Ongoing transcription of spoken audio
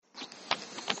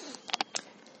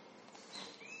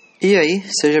E aí,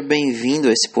 seja bem-vindo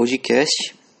a esse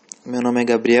podcast. Meu nome é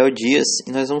Gabriel Dias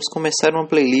e nós vamos começar uma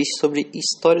playlist sobre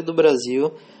História do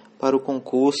Brasil para o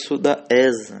concurso da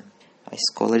ESA, a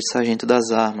Escola de Sargento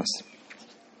das Armas.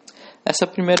 Essa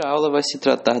primeira aula vai se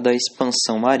tratar da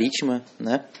expansão marítima,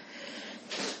 né?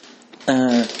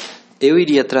 Eu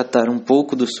iria tratar um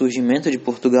pouco do surgimento de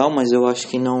Portugal, mas eu acho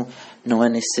que não é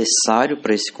necessário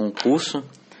para esse concurso,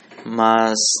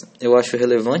 mas eu acho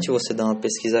relevante você dar uma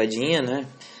pesquisadinha, né?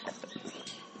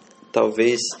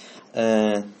 Talvez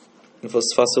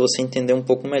faça você entender um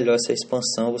pouco melhor essa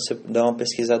expansão, você dá uma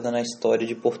pesquisada na história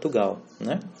de Portugal,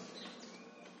 né?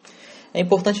 É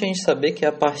importante a gente saber que é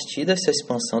a partir dessa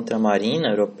expansão ultramarina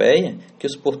europeia que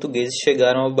os portugueses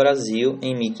chegaram ao Brasil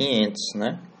em 1500,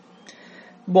 né?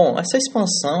 Bom, essa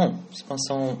expansão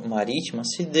marítima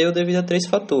se deu devido a 3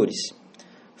 fatores.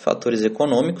 Fatores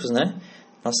econômicos, né?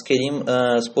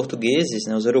 Os portugueses,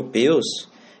 né, os europeus,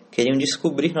 queriam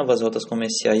descobrir novas rotas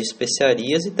comerciais de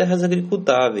especiarias e terras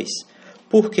agricultáveis.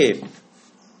 Por quê?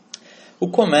 O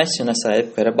comércio nessa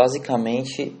época era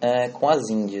basicamente com as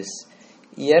Índias.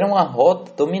 E era uma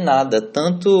rota dominada,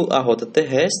 tanto a rota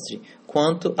terrestre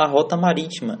quanto a rota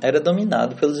marítima era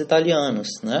dominado pelos italianos,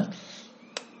 né?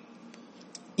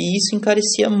 E isso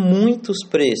encarecia muito os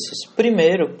preços.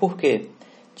 Primeiro, por quê?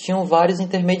 Tinham vários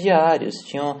intermediários,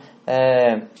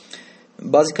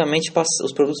 basicamente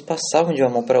os produtos passavam de uma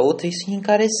mão para outra e isso ia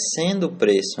encarecendo o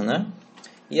preço, né?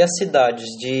 E as cidades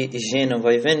de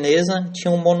Gênova e Veneza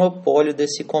tinham um monopólio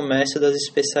desse comércio das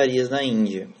especiarias na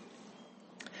Índia.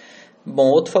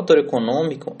 Bom, outro fator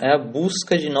econômico é a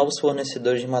busca de novos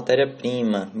fornecedores de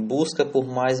matéria-prima, busca por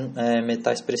mais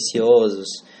metais preciosos.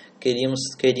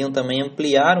 Queriam também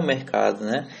ampliar o mercado,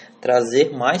 né?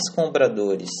 Trazer mais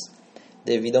compradores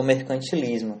devido ao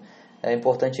mercantilismo. É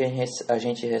importante a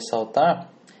gente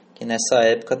ressaltar que nessa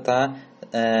época está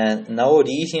na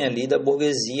origem ali da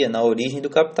burguesia, na origem do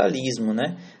capitalismo,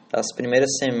 né? As primeiras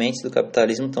sementes do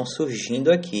capitalismo estão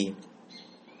surgindo aqui.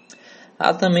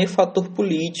 Há também o fator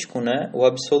político, né? O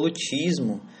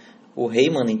absolutismo, o rei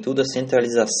manda em tudo, a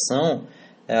centralização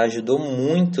ajudou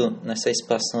muito nessa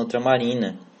expansão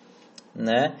ultramarina,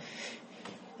 né?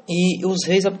 E os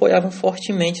reis apoiavam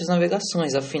fortemente as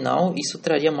navegações, afinal isso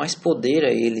traria mais poder a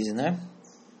eles, né?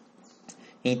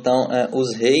 Então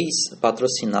os reis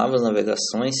patrocinavam as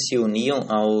navegações, se uniam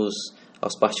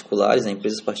aos particulares, a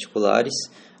empresas particulares,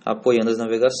 apoiando as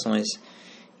navegações.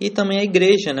 E também a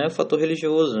igreja, né? O fator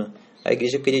religioso. A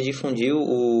igreja queria difundir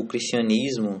o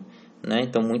cristianismo, né?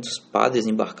 Então muitos padres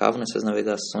embarcavam nessas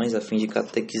navegações a fim de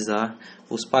catequizar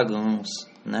os pagãos,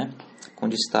 né? Com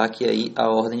destaque aí a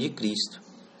ordem de Cristo.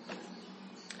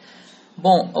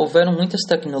 Bom, houveram muitas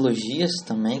tecnologias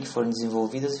também que foram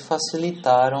desenvolvidas e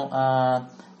facilitaram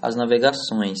as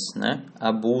navegações, né?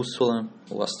 A bússola,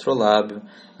 o astrolábio,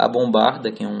 a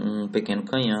bombarda, que é um pequeno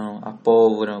canhão, a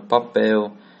pólvora, o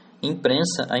papel,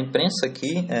 a imprensa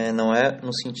aqui não é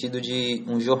no sentido de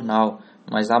um jornal,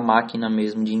 mas a máquina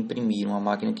mesmo de imprimir, uma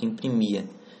máquina que imprimia,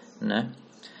 né?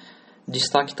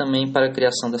 Destaque também para a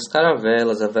criação das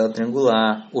caravelas, a vela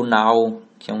triangular, o nau,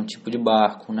 que é um tipo de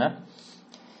barco, né?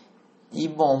 E,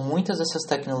 bom, muitas dessas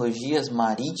tecnologias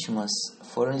marítimas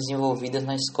foram desenvolvidas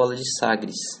na Escola de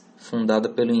Sagres, fundada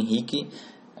pelo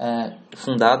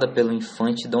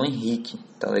infante Dom Henrique,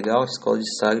 tá legal? A Escola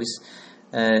de Sagres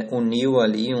uniu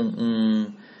ali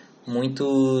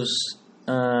muitos,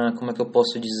 como é que eu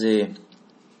posso dizer?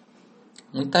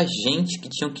 Muita gente que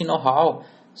tinha um know-how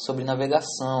sobre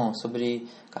navegação, sobre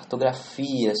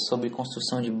cartografia, sobre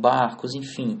construção de barcos,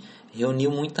 enfim, reuniu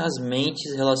muitas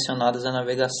mentes relacionadas à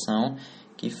navegação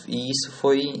e isso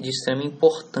foi de extrema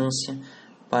importância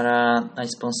para a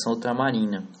expansão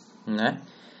ultramarina, né?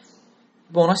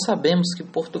 Bom, nós sabemos que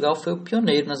Portugal foi o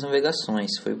pioneiro nas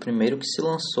navegações, foi o primeiro que se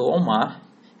lançou ao mar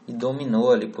e dominou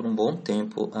ali por um bom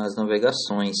tempo as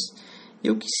navegações. E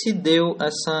o que se deu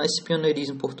esse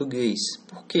pioneirismo português?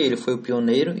 Por que ele foi o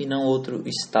pioneiro e não outro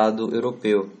estado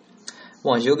europeu?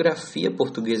 Bom, a geografia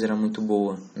portuguesa era muito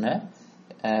boa, né?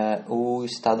 O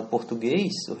estado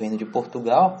português, o reino de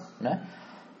Portugal, né?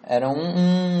 Era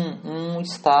um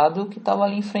estado que estava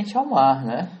ali em frente ao mar,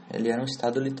 né? Ele era um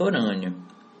estado litorâneo.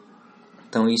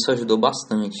 Então isso ajudou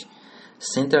bastante.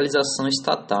 Centralização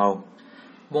estatal.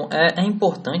 Bom, é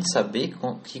importante saber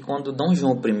que quando Dom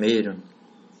João I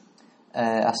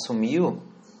assumiu,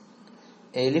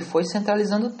 ele foi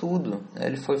centralizando tudo.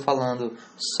 Ele foi falando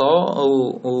só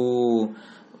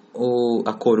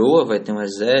a coroa vai ter um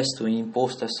exército, o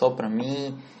imposto é só para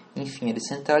mim. Enfim, ele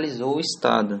centralizou o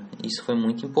Estado. Isso foi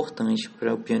muito importante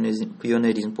para o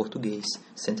pioneirismo português.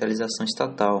 Centralização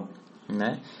estatal,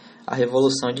 né? A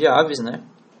Revolução de Aves, né?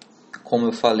 como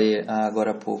eu falei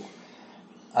agora há pouco,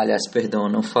 aliás, perdão,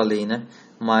 não falei, né?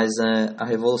 Mas a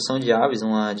Revolução de Aves,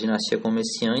 uma dinastia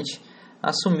comerciante,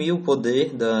 assumiu o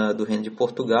poder do reino de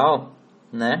Portugal,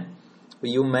 né?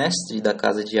 E o mestre da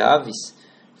Casa de Aves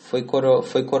foi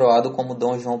coroado como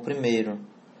Dom João I.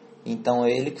 Então,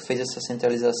 ele que fez essa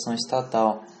centralização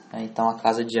estatal. Né? Então, a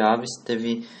Casa de Aves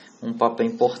teve um papel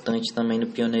importante também no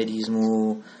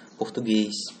pioneirismo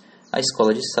português. A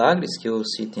Escola de Sagres, que eu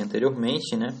citei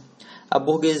anteriormente, né? A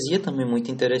burguesia também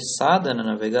muito interessada na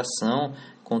navegação,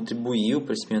 contribuiu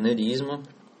para esse pioneirismo.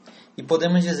 E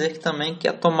podemos dizer que também que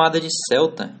a tomada de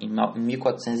Ceuta, em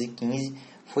 1415,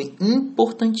 foi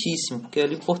importantíssimo, porque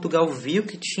ali Portugal viu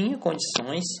que tinha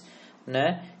condições,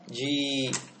 né, de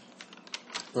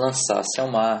lançar-se ao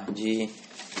mar, de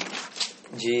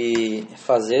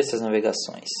fazer essas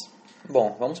navegações.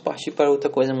 Bom, vamos partir para outra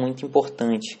coisa muito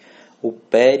importante, o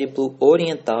périplo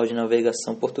oriental de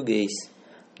navegação português.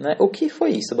 Né? O que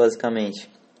foi isso, basicamente?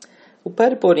 O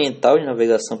périplo oriental de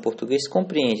navegação português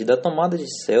compreende da tomada de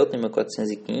Ceuta, em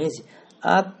 1415,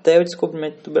 até o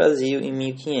descobrimento do Brasil, em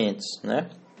 1500. Né?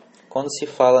 Quando se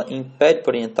fala em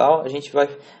périplo oriental, a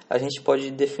gente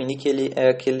pode definir que ele é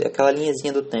aquela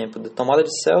linhazinha do tempo, da tomada de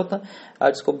Ceuta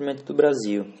ao descobrimento do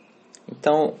Brasil.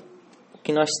 Então, o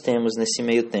que nós temos nesse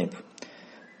meio tempo?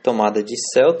 Tomada de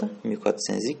Ceuta,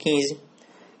 1415,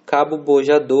 Cabo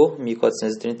Bojador,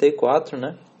 1434,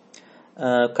 né?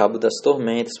 Cabo das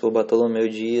Tormentas, por Bartolomeu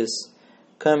Dias,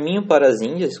 Caminho para as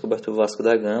Índias, descoberto por Vasco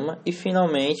da Gama, e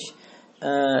finalmente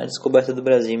a descoberta do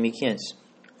Brasil em 1500.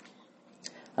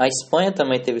 A Espanha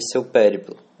também teve seu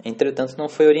périplo, entretanto não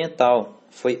foi oriental,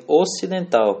 foi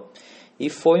ocidental, e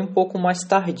foi um pouco mais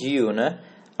tardio, né?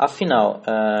 Afinal,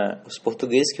 os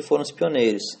portugueses que foram os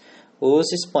pioneiros.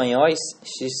 Os espanhóis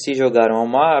se jogaram ao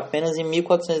mar apenas em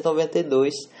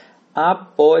 1492,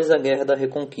 após a Guerra da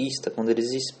Reconquista, quando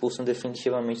eles expulsam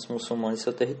definitivamente os muçulmanos de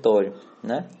seu território.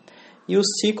 Né? E o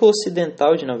ciclo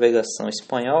ocidental de navegação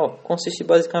espanhol consiste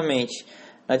basicamente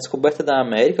na descoberta da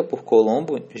América por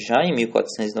Colombo, já em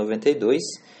 1492,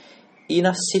 e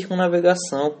na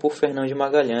circunnavegação por Fernão de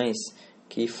Magalhães,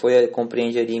 que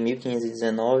compreende ali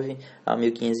 1519 a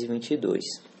 1522.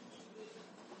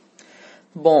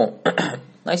 Bom,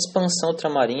 na expansão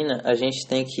ultramarina a gente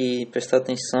tem que prestar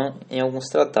atenção em alguns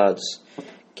tratados,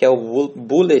 que é o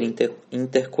Buller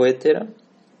Intercoetera,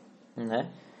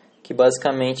 né, que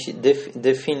basicamente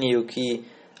definiu que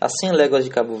a 100 léguas de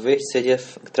Cabo Verde seria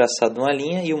traçada uma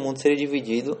linha e o mundo seria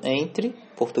dividido entre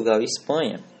Portugal e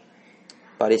Espanha.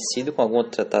 Parecido com algum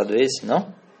outro tratado esse,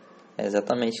 não? É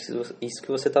exatamente isso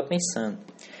que você está pensando.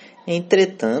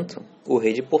 Entretanto, o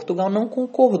rei de Portugal não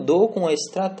concordou com esse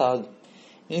tratado.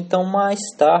 Então, mais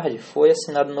tarde, foi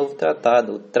assinado um novo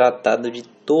tratado, o Tratado de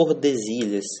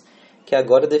Tordesilhas, que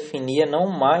agora definia não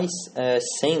mais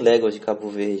 100 léguas de Cabo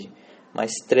Verde,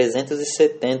 mas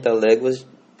 370 léguas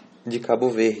de Cabo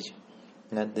Verde,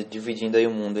 né, dividindo aí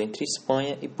o mundo entre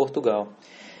Espanha e Portugal.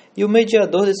 E o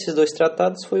mediador desses dois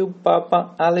tratados foi o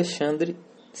Papa Alexandre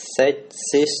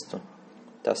VI,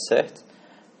 tá certo?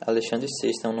 Alexandre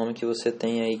VI é um nome que você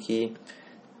tem aí que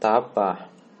tá a par.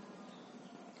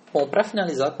 Bom, para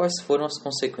finalizar, quais foram as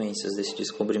consequências desse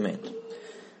descobrimento?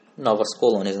 Novas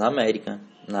colônias na América,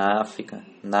 na África,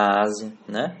 na Ásia,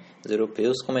 né? Os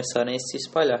europeus começaram a se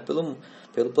espalhar pelo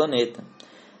planeta.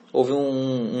 Houve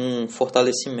um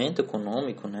fortalecimento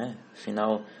econômico, né?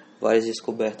 Afinal, várias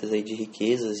descobertas aí de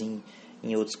riquezas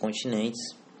em outros continentes.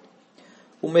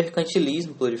 O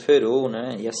mercantilismo proliferou,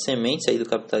 né? E as sementes aí do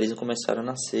capitalismo começaram a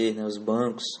nascer, né? Os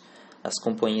bancos, as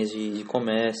companhias de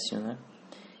comércio, né?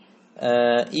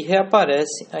 E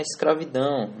reaparece a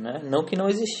escravidão, né? Não que não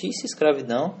existisse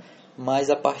escravidão, mas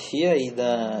a partir aí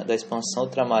da expansão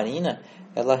ultramarina,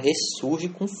 ela ressurge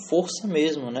com força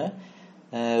mesmo, né?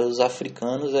 Os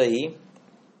africanos aí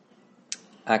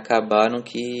acabaram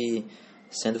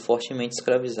sendo fortemente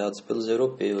escravizados pelos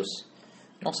europeus.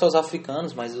 Não só os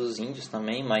africanos, mas os índios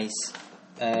também, mas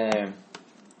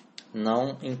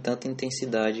não em tanta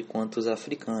intensidade quanto os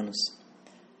africanos.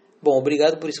 Bom,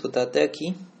 obrigado por escutar até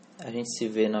aqui. A gente se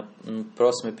vê no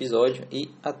próximo episódio e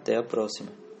até a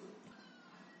próxima.